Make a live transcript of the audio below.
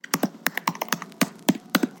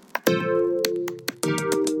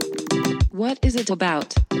What is it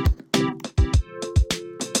about?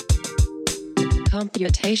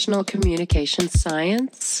 Computational communication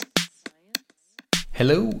science?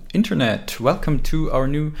 Hello, Internet. Welcome to our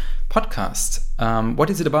new podcast. What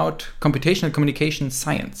is it about? Computational communication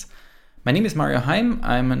science. My name is Mario Heim.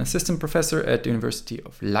 I'm an assistant professor at the University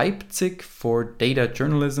of Leipzig for data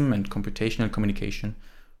journalism and computational communication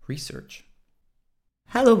research.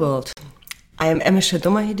 Hello world. I am Emesche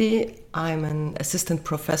Domahidi. I'm an assistant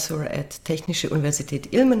professor at Technische Universität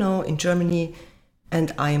Ilmenau in Germany,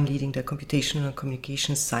 and I am leading the computational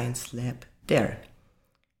communication science lab there.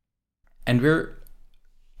 And we're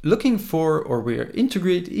introducing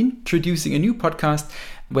a new podcast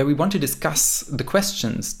where we want to discuss the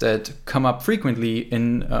questions that come up frequently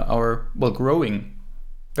in our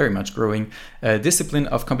very much growing discipline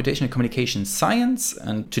of computational communication science.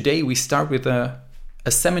 And today we start with a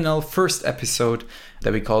seminal first episode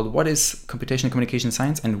that we called What is Computational Communication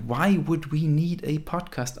Science and Why Would We Need a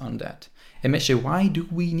Podcast on That? Emesche, why do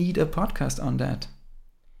we need a podcast on that?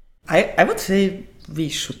 I would say we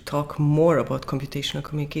should talk more about computational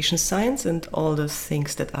communication science and all the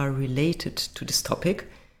things that are related to this topic.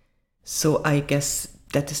 So I guess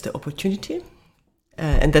that is the opportunity.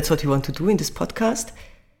 And that's what we want to do in this podcast.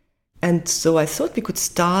 And so I thought we could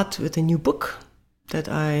start with a new book that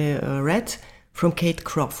I read from Kate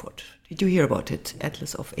Crawford. Did you hear about it?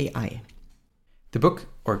 Atlas of AI. The book,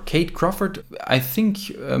 or Kate Crawford, I think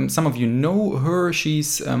some of you know her.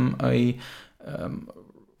 She's a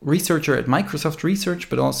researcher at Microsoft Research,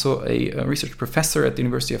 but also a research professor at the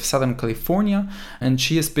University of Southern California. And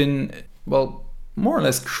she has been, more or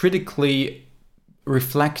less critically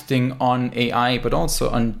reflecting on AI, but also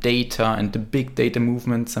on data and the big data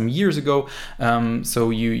movement some years ago.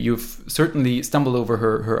 So you've certainly stumbled over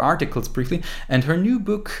her articles briefly. And her new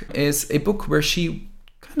book is a book where she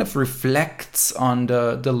kind of reflects on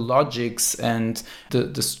the logics and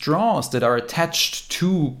the straws that are attached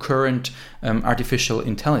to current artificial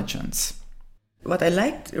intelligence. What I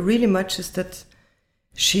liked really much is that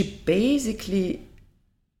she basically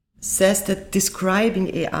says that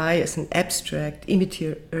describing AI as an abstract,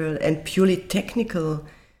 immaterial, and purely technical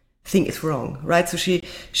thing is wrong, right? So she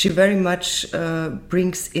very much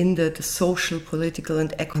brings in the social, political,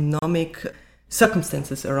 and economic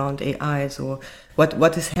circumstances around AI. So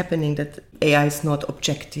what is happening, that AI is not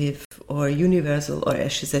objective or universal, or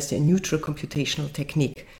as she says, a neutral computational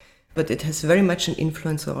technique, but it has very much an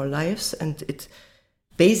influence on our lives, and it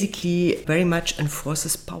basically very much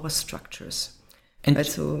enforces power structures. And right?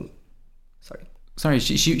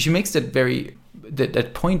 She makes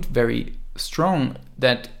that point very strong,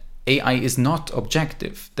 that AI is not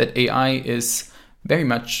objective, that AI is very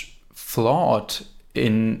much flawed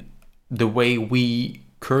in the way we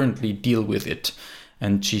currently deal with it.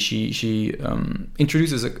 And she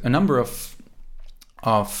introduces a number of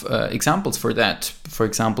examples for that. For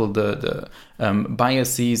example, the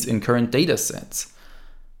biases in current data sets.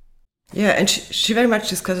 Yeah, and she very much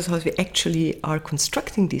discusses how we actually are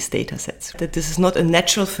constructing these data sets. That this is not a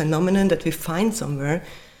natural phenomenon that we find somewhere,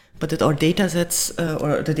 but that our data sets,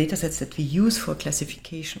 or the data sets that we use for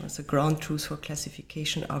classification, as a ground truth for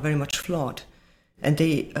classification, are very much flawed. And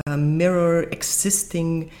they mirror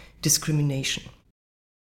existing discrimination.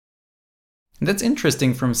 That's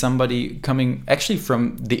interesting from somebody coming actually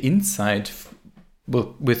from the inside,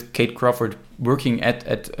 with Kate Crawford working at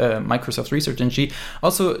Microsoft Research. And she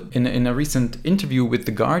also, in a recent interview with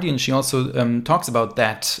The Guardian, she also talks about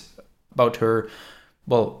that, about her,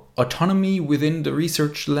 autonomy within the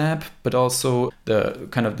research lab, but also the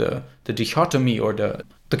kind of the dichotomy or the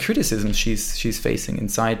criticism she's facing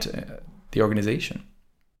inside the organization.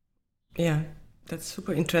 Yeah, that's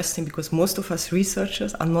super interesting, because most of us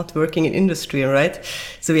researchers are not working in industry, right?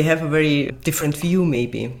 So we have a very different view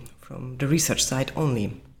maybe from the research side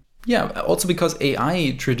only. Yeah, also because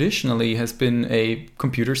AI traditionally has been a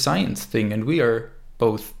computer science thing, and we are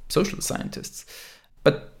both social scientists.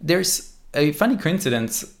 But there's a funny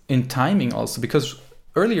coincidence in timing also, because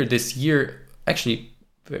earlier this year, actually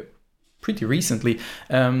pretty recently,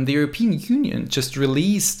 the European Union just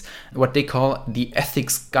released what they call the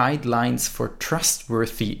Ethics Guidelines for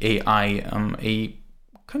Trustworthy AI, a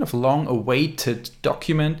kind of long-awaited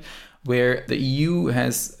document where the EU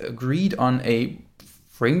has agreed on a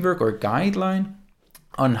framework or guideline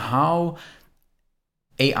on how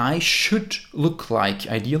AI should look like,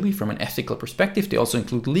 ideally from an ethical perspective. They also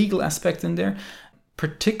include legal aspects in there,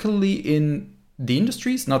 particularly in the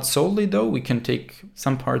industries, not solely though. We can take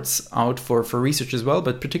some parts out for research as well,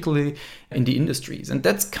 but particularly in the industries. And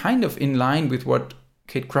that's kind of in line with what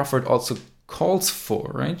Kate Crawford also calls for,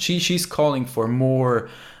 right? She's calling for more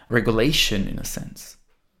regulation in a sense.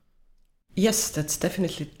 Yes, that's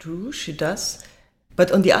definitely true. She does.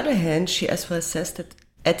 But on the other hand, she as well says that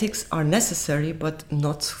ethics are necessary but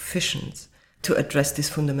not sufficient to address these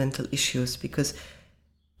fundamental issues, because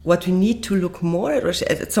what we need to look more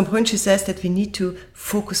at some point she says that we need to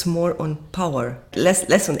focus more on power,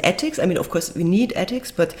 less on ethics. I mean, of course, we need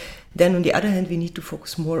ethics, but then on the other hand, we need to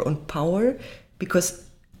focus more on power, because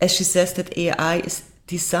as she says that AI is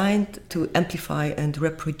designed to amplify and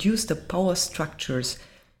reproduce the power structures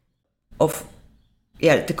of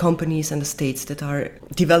the companies and the states that are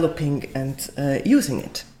developing and using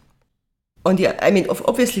it.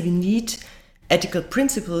 Obviously we need ethical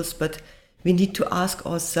principles, but we need to ask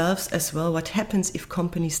ourselves as well what happens if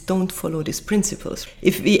companies don't follow these principles.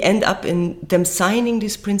 If we end up in them signing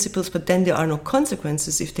these principles, but then there are no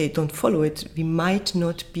consequences if they don't follow it, we might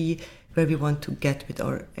not be where we want to get with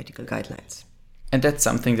our ethical guidelines. And that's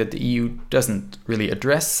something that the EU doesn't really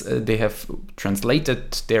address. They have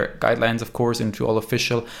translated their guidelines, of course, into all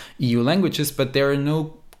official EU languages, but there are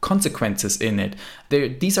no consequences in it.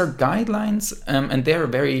 These are guidelines, and they're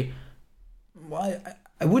very, well,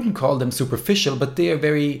 I wouldn't call them superficial, but they are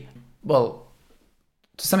very, well,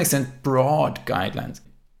 to some extent, broad guidelines.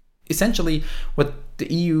 Essentially, what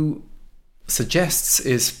the EU suggests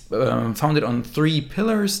is founded on 3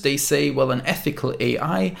 pillars. They say, well, an ethical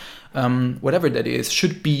AI, whatever that is,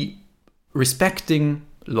 should be respecting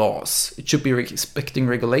laws. It should be respecting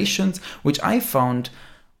regulations, which I found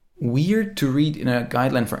weird to read in a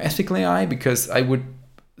guideline for ethical AI, because I would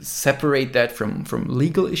separate that from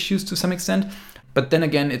legal issues to some extent. But then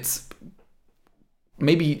again, it's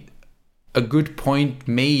maybe a good point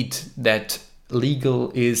made that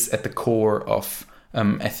legal is at the core of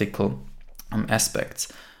ethical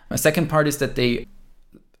aspects. A second part is that the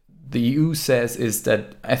EU says is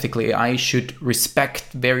that ethical AI should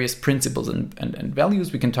respect various principles and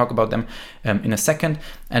values. We can talk about them in a second.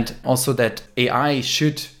 And also that AI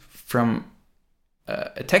should, from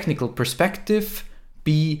a technical perspective,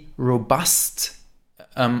 be robust,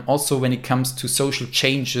 also when it comes to social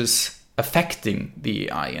changes affecting the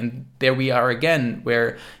AI. And there we are again,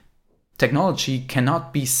 where technology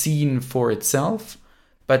cannot be seen for itself,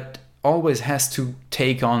 but always has to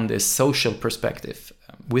take on this social perspective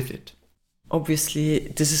with it. Obviously,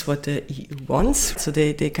 this is what the EU wants. So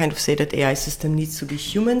they kind of say that AI system needs to be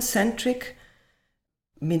human-centric,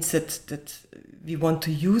 means that we want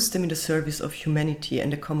to use them in the service of humanity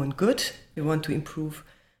and the common good. We want to improve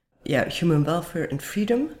human welfare and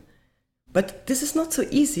freedom. But this is not so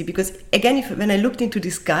easy, because again, when I looked into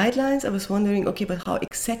these guidelines, I was wondering, okay, but how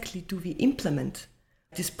exactly do we implement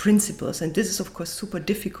these principles? And this is of course super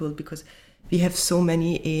difficult, because we have so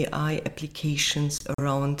many AI applications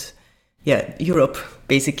around Europe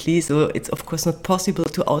basically, so it's of course not possible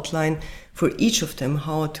to outline for each of them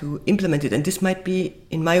how to implement it. And this might be,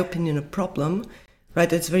 in my opinion, a problem,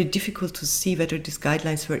 right? It's very difficult to see whether these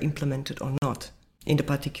guidelines were implemented or not in the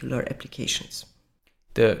particular applications.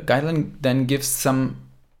 The guideline then gives some,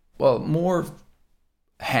 more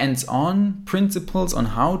hands-on principles on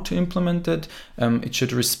how to implement it. It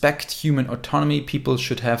should respect human autonomy. People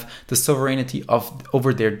should have the sovereignty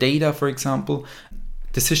over their data, for example.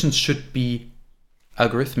 Decisions should be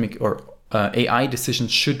algorithmic, or AI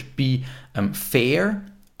decisions should be fair.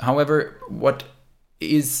 However, what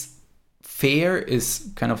is fair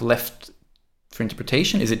is kind of left for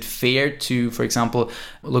interpretation. Is it fair to, for example,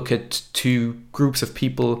 look at 2 groups of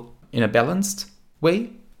people in a balanced way,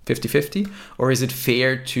 50-50, or is it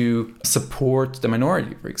fair to support the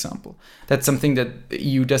minority, for example? That's something that the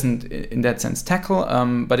EU doesn't, in that sense, tackle,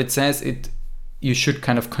 but it says you should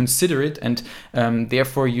kind of consider it, and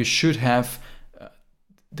therefore you should have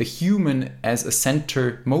the human as a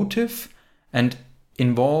center motive and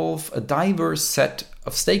involve a diverse set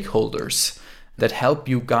of stakeholders that help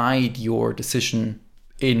you guide your decision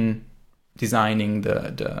in designing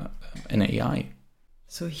an AI.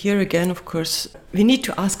 So here again, of course, we need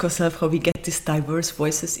to ask ourselves how we get these diverse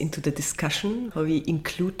voices into the discussion, how we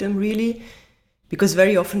include them really, because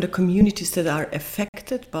very often the communities that are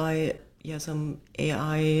affected by some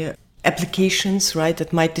AI applications, right,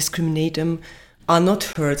 that might discriminate them, are not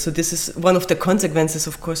heard. So this is one of the consequences,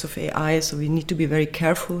 of course, of AI. So we need to be very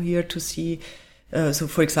careful here to see. So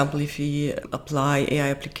for example, if we apply AI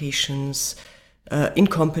applications in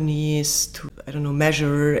companies to,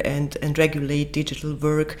 measure and regulate digital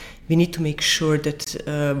work, we need to make sure that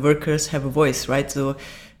workers have a voice, right? So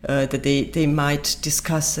that they might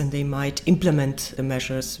discuss and they might implement the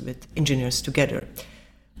measures with engineers together.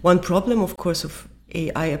 One problem, of course, of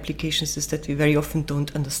AI applications is that we very often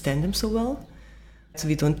don't understand them so well. So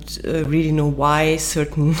we don't really know why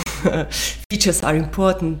certain features are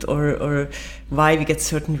important or why we get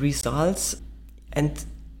certain results. And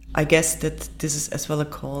I guess that this is as well a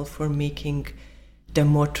call for making them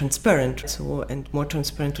more transparent, and more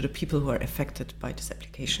transparent to the people who are affected by these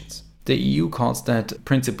applications. The EU calls that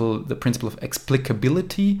principle the principle of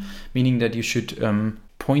explicability, meaning that you should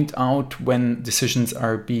point out when decisions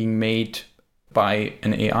are being made by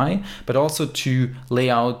an AI, but also to lay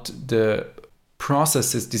out the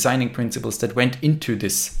processes, designing principles that went into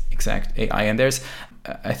this exact AI. And there's,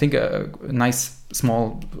 I think, a nice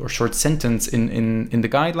small or short sentence in the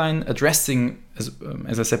guideline addressing,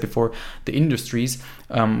 as I said before, the industries,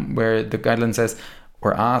 where the guideline says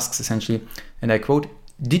or asks essentially, and I quote,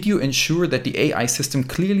 "Did you ensure that the AI system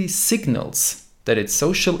clearly signals that its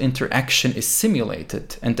social interaction is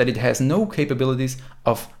simulated and that it has no capabilities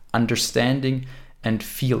of understanding and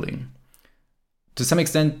feeling?" To some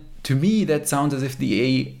extent, to me, that sounds as if the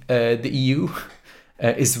EU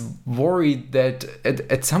is worried that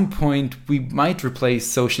at some point we might replace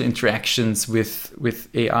social interactions with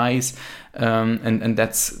AIs, and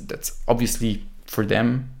that's obviously for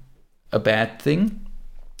them a bad thing.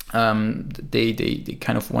 They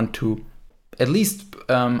kind of want to at least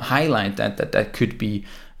highlight that could be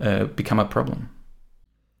become a problem.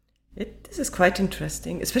 This is quite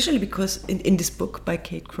interesting, especially because in this book by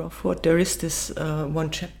Kate Crawford, there is this one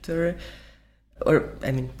chapter,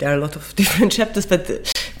 there are a lot of different chapters,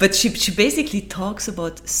 but she basically talks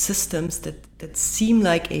about systems that seem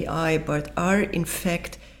like AI, but are in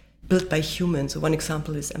fact built by humans. So one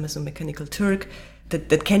example is Amazon Mechanical Turk,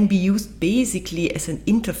 that can be used basically as an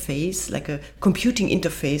interface, like a computing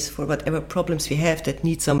interface for whatever problems we have that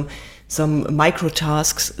need some micro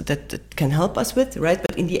tasks that can help us with, right?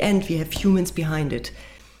 But in the end, we have humans behind it.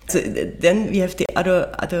 So then we have the other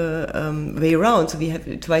way around. So we have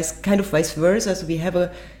vice versa. So we have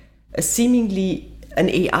a seemingly an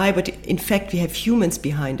AI, but in fact we have humans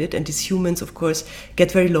behind it, and these humans, of course,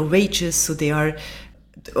 get very low wages. So they are.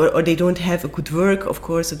 Or they don't have a good work, of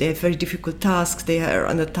course, so they have very difficult tasks, they are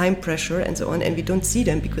under time pressure and so on, and we don't see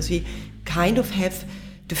them because we kind of have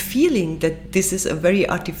the feeling that this is a very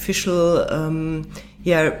artificial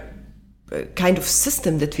kind of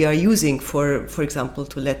system that we are using for example,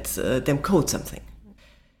 to let them code something.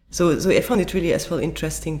 So I found it really as well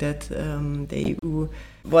interesting that the EU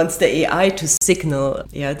wants the AI to signal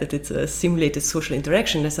that it's a simulated social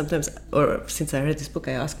interaction. And sometimes, or since I read this book,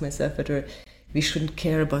 I ask myself whether we shouldn't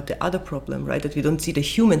care about the other problem, right? That we don't see the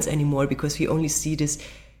humans anymore because we only see this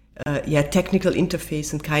technical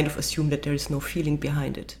interface and kind of assume that there is no feeling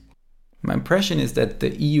behind it. My impression is that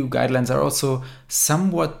the EU guidelines are also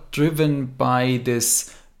somewhat driven by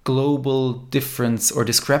this global difference or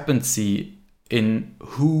discrepancy in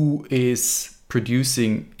who is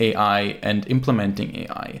producing AI and implementing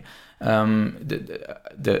AI.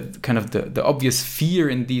 The kind of the obvious fear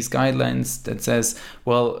in these guidelines that says,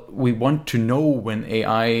 well, we want to know when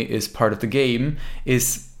AI is part of the game,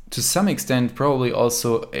 is to some extent probably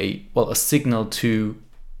also a signal to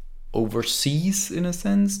overseas, in a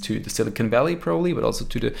sense, to the Silicon Valley probably, but also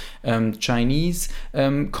to the Chinese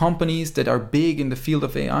companies that are big in the field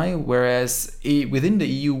of AI, whereas within the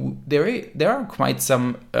EU there are quite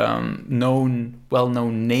some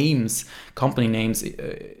well-known names, company names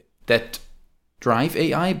that drive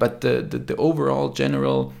AI, but the overall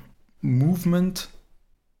general movement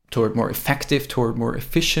toward more effective, toward more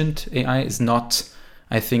efficient AI is not,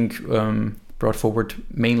 I think, brought forward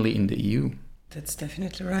mainly in the EU. That's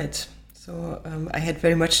definitely right. So I had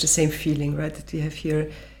very much the same feeling, right, that we have here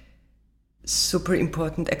super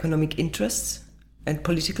important economic interests and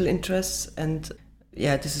political interests, and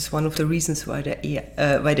this is one of the reasons why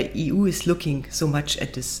the EU is looking so much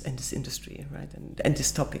at this industry, right, and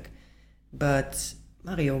this topic. But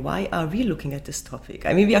Mario, why are we looking at this topic?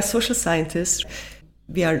 I mean, we are social scientists.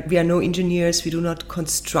 We are no engineers. We do not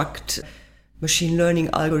construct machine learning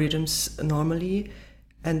algorithms normally.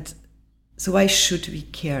 And so why should we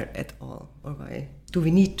care at all? Or why do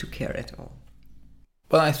we need to care at all?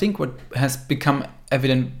 Well, I think what has become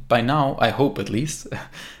evident by now, I hope at least,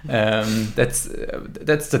 that's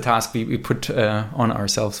the task we put on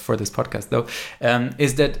ourselves for this podcast, though,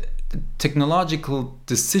 is that technological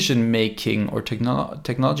decision making or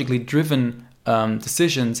technologically driven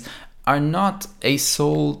decisions are not a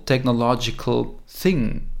sole technological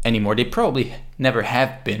thing anymore. They probably never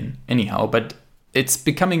have been anyhow, but it's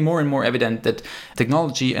becoming more and more evident that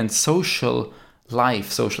technology and social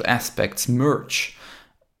life, social aspects merge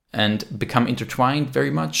and become intertwined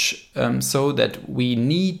very much, so that we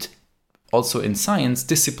need also in science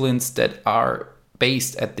disciplines that are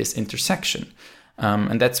based at this intersection.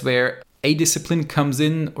 And that's where a discipline comes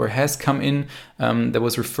in or has come in that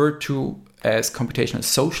was referred to as computational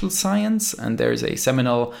social science. And there is a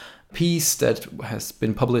seminal piece that has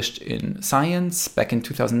been published in Science back in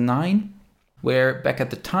 2009, where back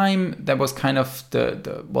at the time, that was kind of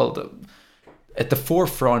at the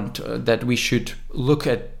forefront that we should look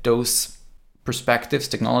at those perspectives,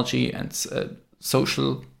 technology and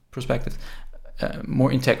social perspectives, more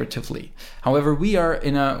integratively. However, we are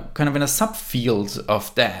in a kind of in a subfield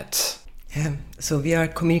of that. Yeah, so we are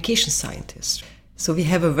communication scientists. So we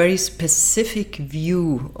have a very specific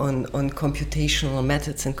view on computational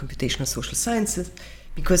methods and computational social sciences,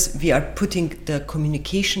 because we are putting the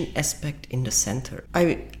communication aspect in the center.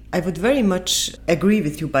 I would very much agree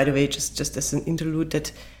with you, by the way, just as an interlude,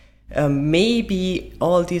 that maybe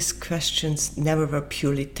all these questions never were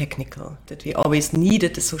purely technical, that we always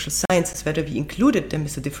needed the social sciences. Whether we included them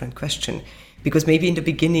is a different question, because maybe in the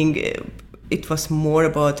beginning it was more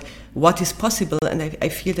about what is possible, and I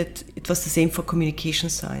feel that it was the same for communication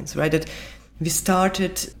science, right? That we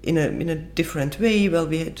started in a different way. Well,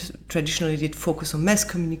 we had traditionally did focus on mass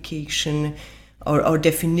communication. Our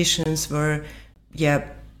definitions were,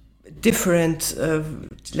 different.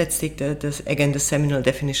 Let's take the seminal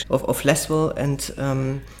definition of Laswell,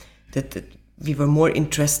 and that we were more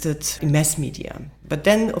interested in mass media. But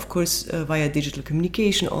then, of course, via digital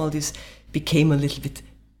communication, all this became a little bit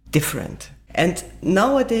different. And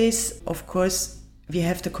nowadays, of course, we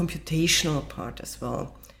have the computational part as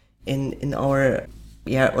well in our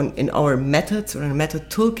methods or in a method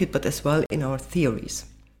toolkit, but as well in our theories.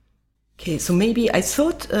 Okay, so maybe I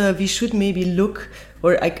thought we should maybe look,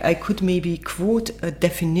 or I could maybe quote a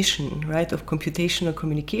definition, right, of computational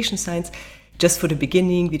communication science. Just for the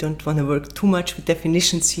beginning, we don't want to work too much with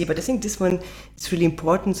definitions here, but I think this one is really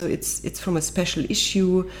important. So it's from a special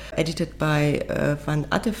issue edited by Van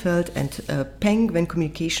Attenveld and Peng, When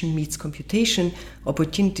Communication Meets Computation,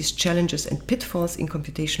 Opportunities, Challenges and Pitfalls in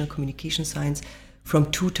Computational Communication Science,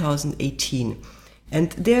 from 2018.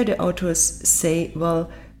 And there the authors say,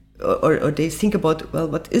 well, or they think about, well,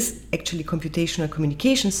 what is actually computational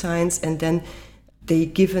communication science? And then they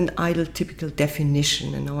give an idle typical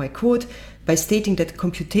definition. And now I quote, by stating that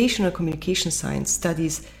computational communication science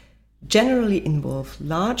studies generally involve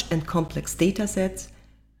large and complex data sets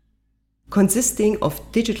consisting of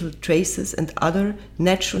digital traces and other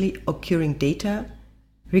naturally occurring data,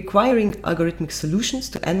 requiring algorithmic solutions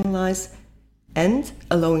to analyze and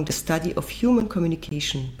allowing the study of human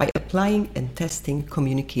communication by applying and testing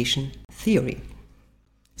communication theory.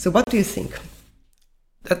 So what do you think?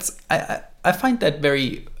 I find that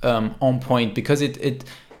very on point, because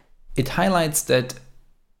it highlights that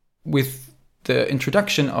with the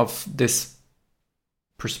introduction of this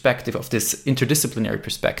perspective, of this interdisciplinary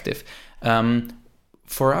perspective,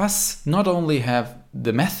 for us, not only have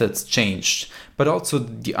the methods changed, but also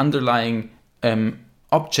the underlying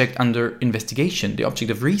object under investigation, the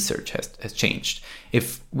object of research has changed.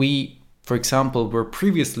 If we, for example, were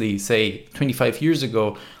previously, say, 25 years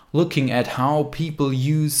ago, looking at how people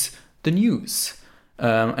use the news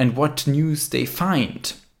and what news they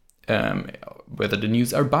find, whether the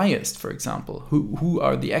news are biased, for example, who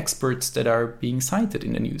are the experts that are being cited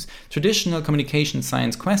in the news. Traditional communication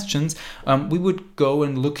science questions, we would go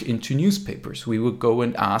and look into newspapers. We would go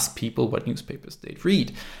and ask people what newspapers they'd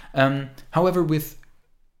read. However, with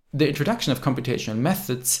the introduction of computational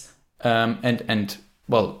methods and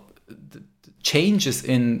the changes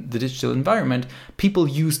in the digital environment, people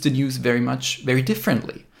use the news very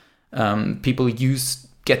differently. People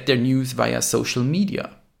get their news via social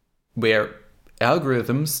media, where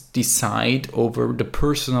algorithms decide over the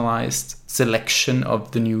personalized selection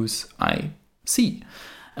of the news I see.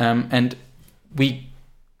 And we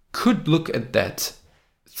could look at that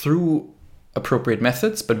through appropriate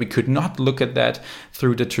methods, but we could not look at that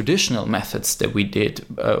through the traditional methods that we did,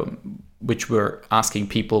 which were asking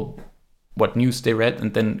people what news they read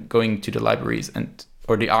and then going to the libraries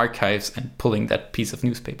or the archives and pulling that piece of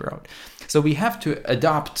newspaper out. So we have to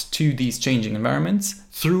adapt to these changing environments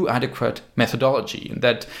through adequate methodology. And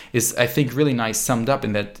that is, I think, really nice summed up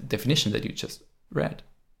in that definition that you just read.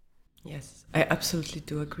 Yes, I absolutely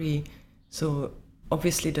do agree. So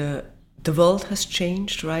obviously the world has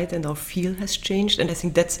changed, right? And our field has changed. And I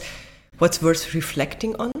think that's what's worth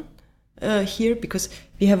reflecting on here, because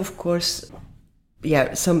we have, of course,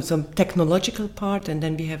 some technological part, and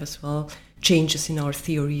then we have as well changes in our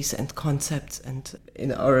theories and concepts and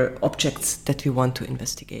in our objects that we want to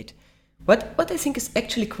investigate. What I think is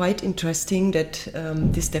actually quite interesting, that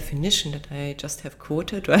this definition that I just have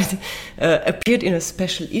quoted, right, appeared in a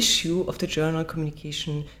special issue of the journal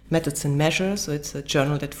Communication Methods and Measures. So it's a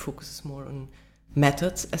journal that focuses more on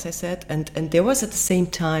methods, as I said. And there was at the same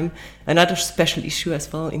time another special issue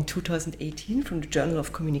as well in 2018 from the Journal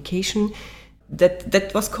of Communication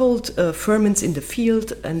that was called Ferments in the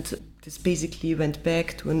Field. And this basically went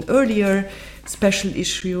back to an earlier special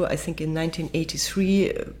issue, I think in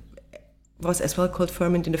 1983, was as well called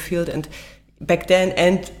Ferment in the Field. And back then,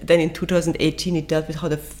 and then in 2018, it dealt with how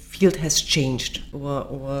the field has changed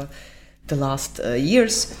over the last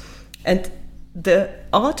years. And the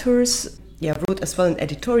authors wrote as well an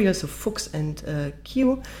editorial, so Fuchs and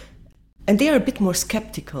Q, and they are a bit more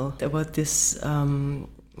skeptical about this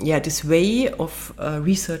this way of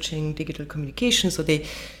researching digital communication. So they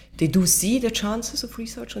do see the chances of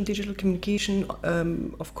research on digital communication,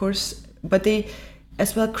 of course, but they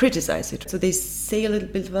as well criticize it. So they say a little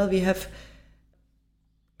bit, well, we have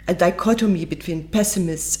a dichotomy between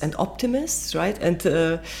pessimists and optimists, right?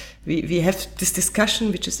 And we have this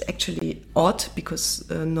discussion, which is actually odd, because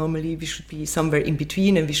normally we should be somewhere in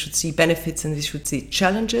between, and we should see benefits and we should see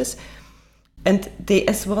challenges. And they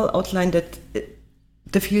as well outline that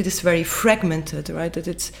the field is very fragmented, right? That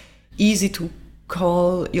it's easy to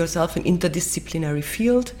call yourself an interdisciplinary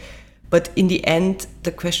field, but in the end,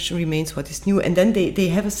 the question remains what is new. And then they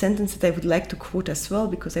have a sentence that I would like to quote as well,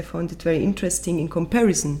 because I found it very interesting in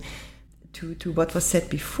comparison to what was said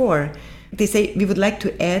before. They say, we would like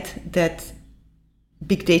to add that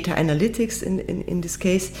big data analytics, in this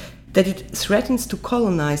case, that it threatens to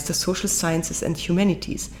colonize the social sciences and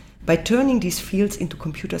humanities by turning these fields into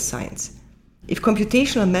computer science. If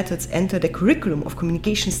computational methods enter the curriculum of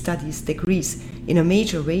communication studies degrees in a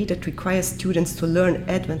major way that requires students to learn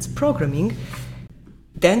advanced programming,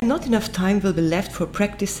 then not enough time will be left for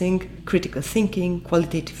practicing critical thinking,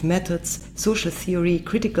 qualitative methods, social theory,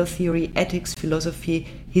 critical theory, ethics, philosophy,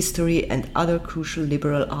 history, and other crucial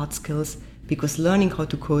liberal art skills, because learning how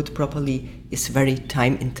to code properly is very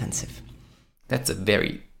time intensive. That's a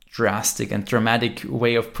very drastic and dramatic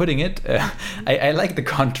way of putting it. I like the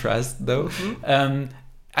contrast, though. Mm-hmm.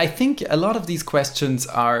 I think a lot of these questions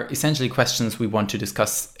are essentially questions we want to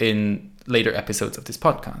discuss in later episodes of this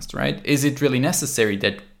podcast, right? Is it really necessary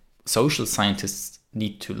that social scientists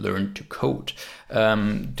need to learn to code?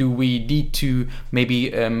 Do we need to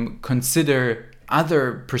maybe consider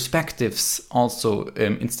other perspectives also,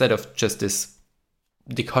 instead of just this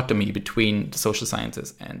dichotomy between the social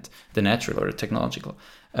sciences and the natural or the technological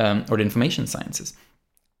or the information sciences?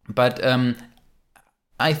 But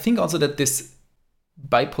I think also that this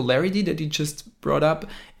bipolarity that you just brought up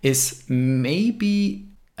is maybe,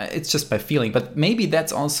 it's just my feeling, but maybe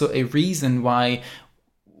that's also a reason why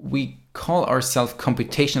we call ourselves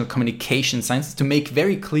computational communication science, to make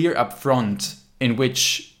very clear up front in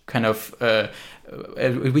which kind of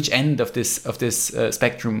which end of this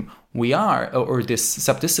spectrum we are, or this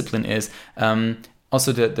subdiscipline is.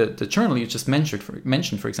 Also, the journal you just mentioned,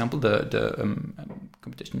 for example,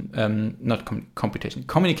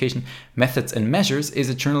 Communication Methods and Measures, is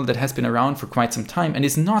a journal that has been around for quite some time and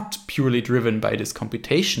is not purely driven by this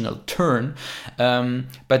computational turn.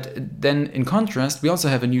 But then, in contrast, we also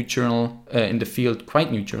have a new journal in the field,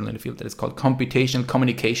 quite new journal in the field, that is called Computational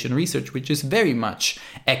Communication Research, which is very much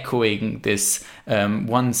echoing this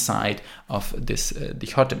one side of this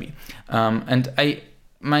dichotomy.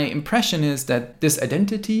 My impression is that this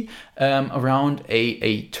identity around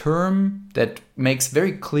a term that makes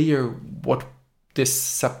very clear what this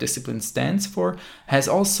subdiscipline stands for has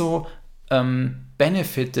also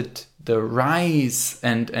benefited the rise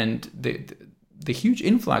and the huge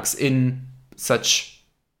influx in such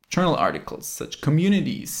journal articles, such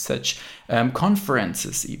communities, such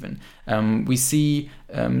conferences even. We see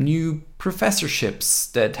new professorships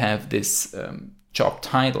that have this job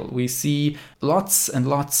title. We see lots and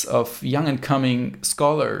lots of young and coming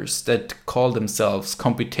scholars that call themselves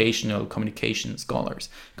computational communication scholars,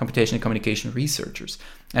 computational communication researchers.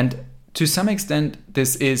 And to some extent,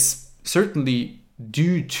 this is certainly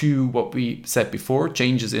due to what we said before,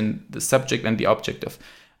 changes in the subject and the object of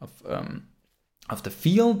the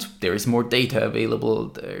field. There is more data available.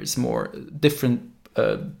 There's more different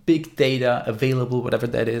big data available, whatever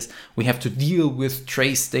that is. We have to deal with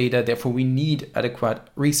trace data, therefore we need adequate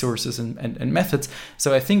resources and methods.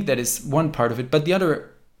 So I think that is one part of it. But the other,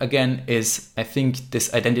 again, is I think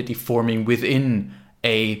this identity forming within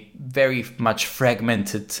a very much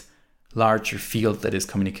fragmented, larger field that is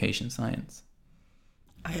communication science.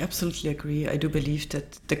 I absolutely agree. I do believe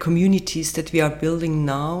that the communities that we are building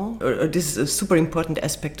now, or this is a super important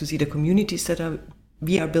aspect, to see the communities that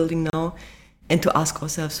we are building now, and to ask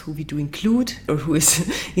ourselves who we do include, or who is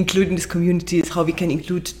included in this community, how we can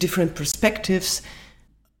include different perspectives,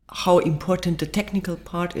 how important the technical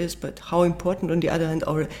part is, but how important, on the other hand,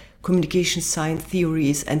 our communication science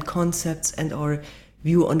theories and concepts and our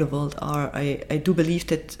view on the world are. I do believe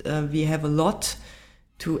that we have a lot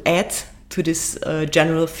to add to this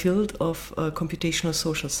general field of computational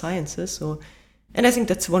social sciences. And I think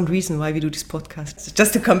that's one reason why we do this podcast.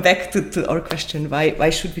 Just to come back to our question, why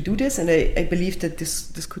should we do this? And I believe that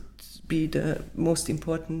this could be the most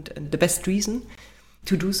important and the best reason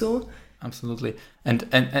to do so. Absolutely. And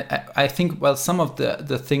I think, well, some of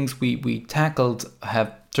the things we tackled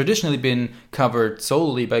have traditionally been covered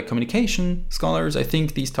solely by communication scholars. I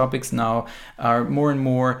think these topics now are more and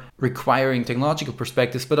more requiring technological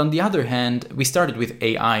perspectives. But on the other hand, we started with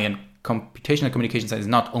AI, and computational communication science is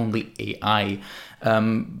not only AI,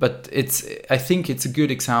 but I think it's a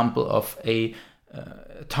good example of a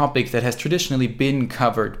topic that has traditionally been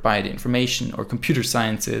covered by the information or computer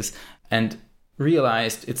sciences and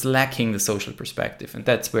realized it's lacking the social perspective. And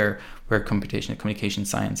that's where computational communication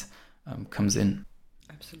science comes in.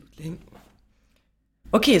 Absolutely.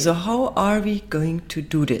 Okay, so how are we going to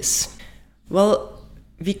do this? Well,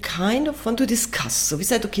 we kind of want to discuss. So we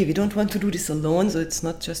said, okay, we don't want to do this alone, so it's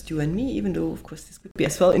not just you and me, even though, of course, this could be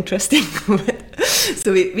as well interesting.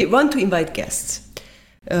 So we want to invite guests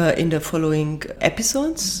in the following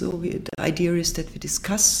episodes. So the idea is that we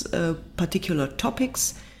discuss particular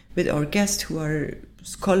topics with our guests who are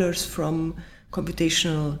scholars from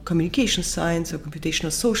computational communication science or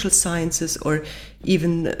computational social sciences or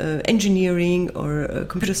even engineering or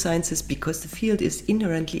computer sciences, because the field is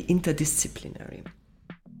inherently interdisciplinary.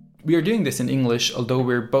 We are doing this in English, although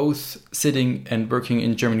we're both sitting and working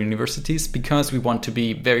in German universities, because we want to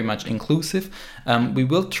be very much inclusive. We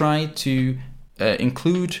will try to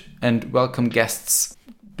include and welcome guests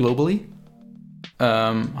globally.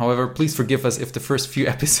 However, please forgive us if the first few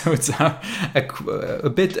episodes are a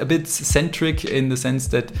bit centric, in the sense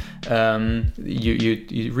that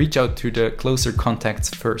you reach out to the closer contacts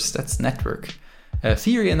first. That's network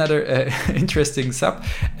theory, another interesting sub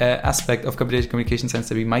aspect of computational communication science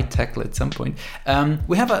that we might tackle at some point.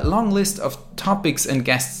 We have a long list of topics and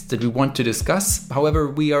guests that we want to discuss. However,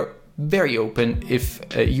 we are very open if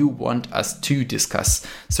you want us to discuss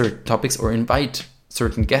certain topics or invite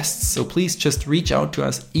certain guests. So please just reach out to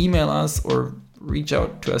us, email us, or reach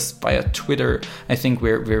out to us via Twitter. I think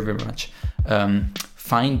we're very much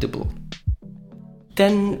findable.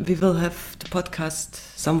 Then we will have the podcast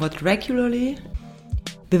somewhat regularly.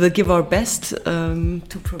 We will give our best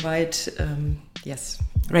to provide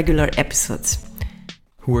regular episodes.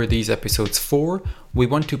 Who are these episodes for? We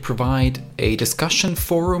want to provide a discussion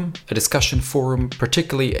forum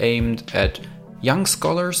particularly aimed at young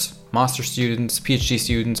scholars, master students, PhD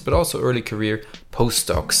students, but also early career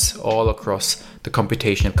postdocs all across the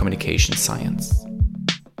computational communication science.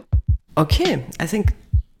 Okay, I think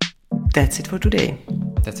that's it for today.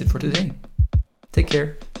 Take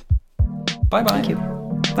care. Bye-bye. Thank you.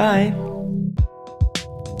 Bye.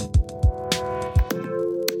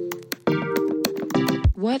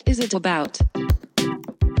 What is it about?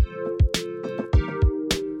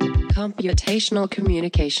 Computational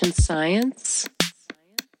communication science?